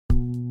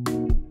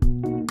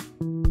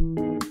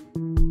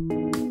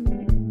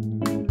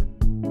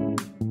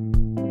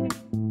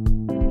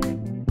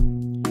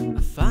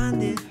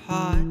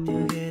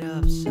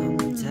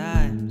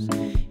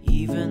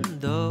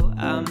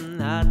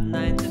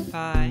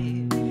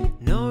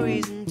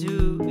reason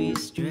to be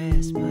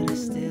stressed, but I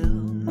still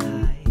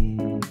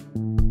might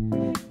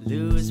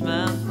lose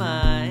my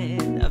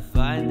mind. I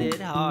find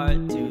it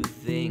hard to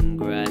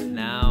think right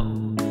now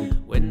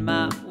when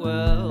my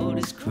world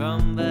is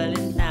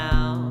crumbling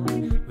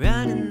down,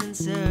 running in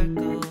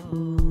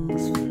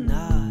circles for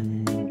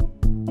naught.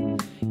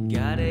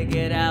 Gotta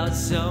get out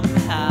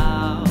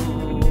somehow.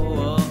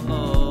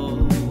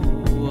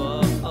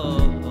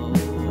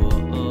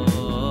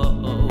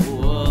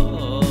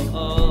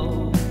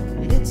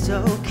 It's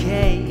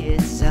okay,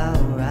 it's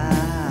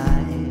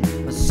alright.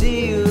 I'll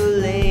see you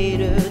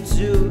later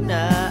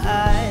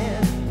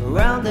tonight.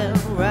 Round and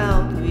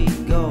round we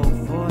go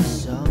for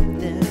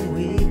something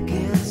we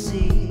can't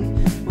see.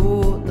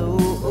 Oh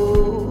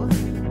no,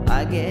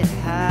 I get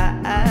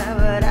high,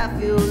 but I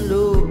feel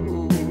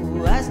low.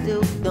 I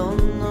still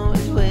don't know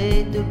which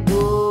way to go.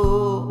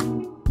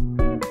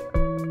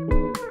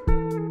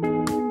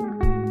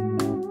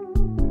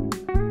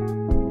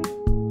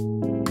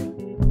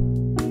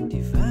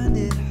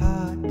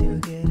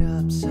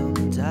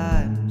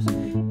 Sometimes,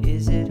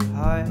 is it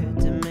hard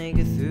to make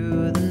it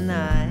through the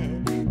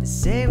night? They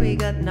say we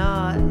got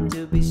nothing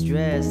to be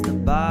stressed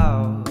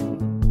about.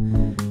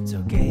 It's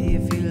okay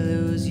if you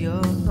lose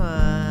your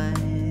mind.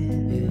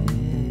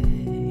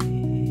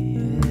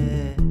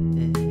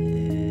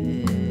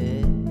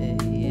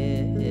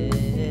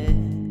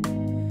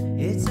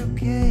 It's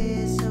okay,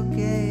 it's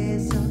okay,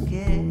 it's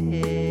okay.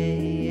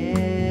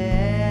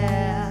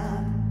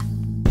 Yeah.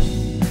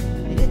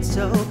 It's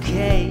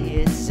okay,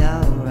 it's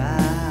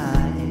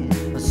alright.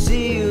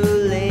 See you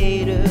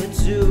later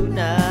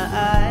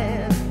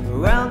tonight.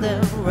 Round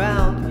and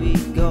round we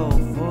go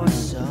for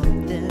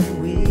something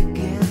we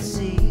can't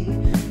see.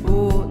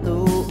 Oh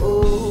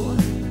no,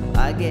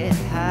 I get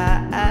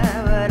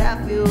high, but I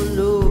feel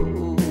low.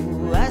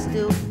 I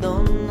still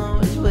don't know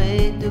which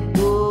way to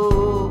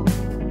go.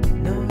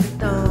 No, you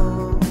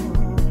don't.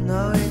 No,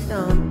 you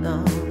don't.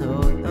 No, no,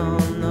 no,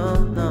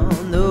 no, no,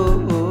 no.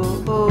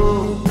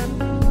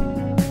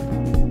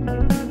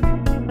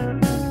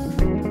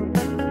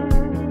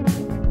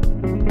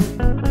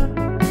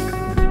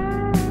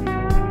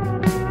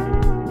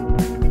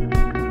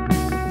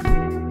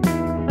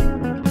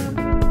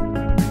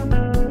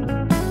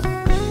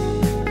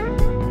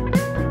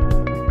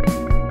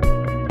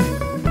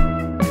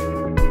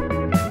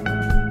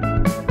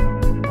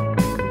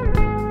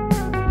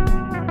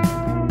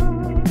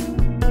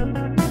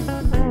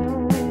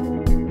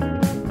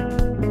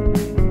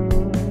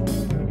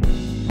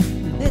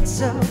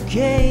 It's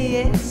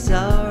okay, it's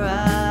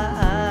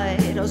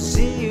alright. I'll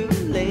see you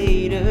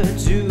later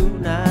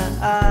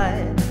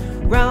tonight.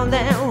 Round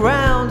and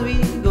round we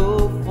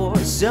go for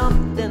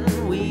something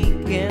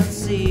we can't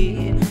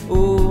see.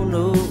 Oh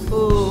no,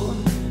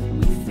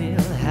 we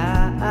feel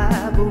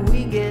high, but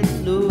we get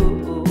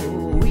low.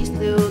 We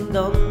still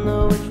don't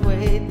know which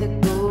way to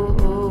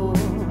go.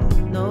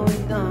 No, we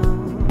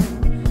don't.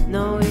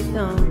 No, we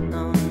don't.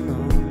 No, no,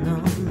 no,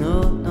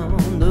 no, no,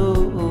 no.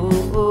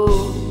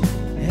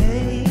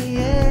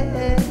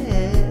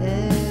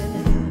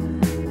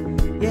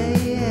 Yeah.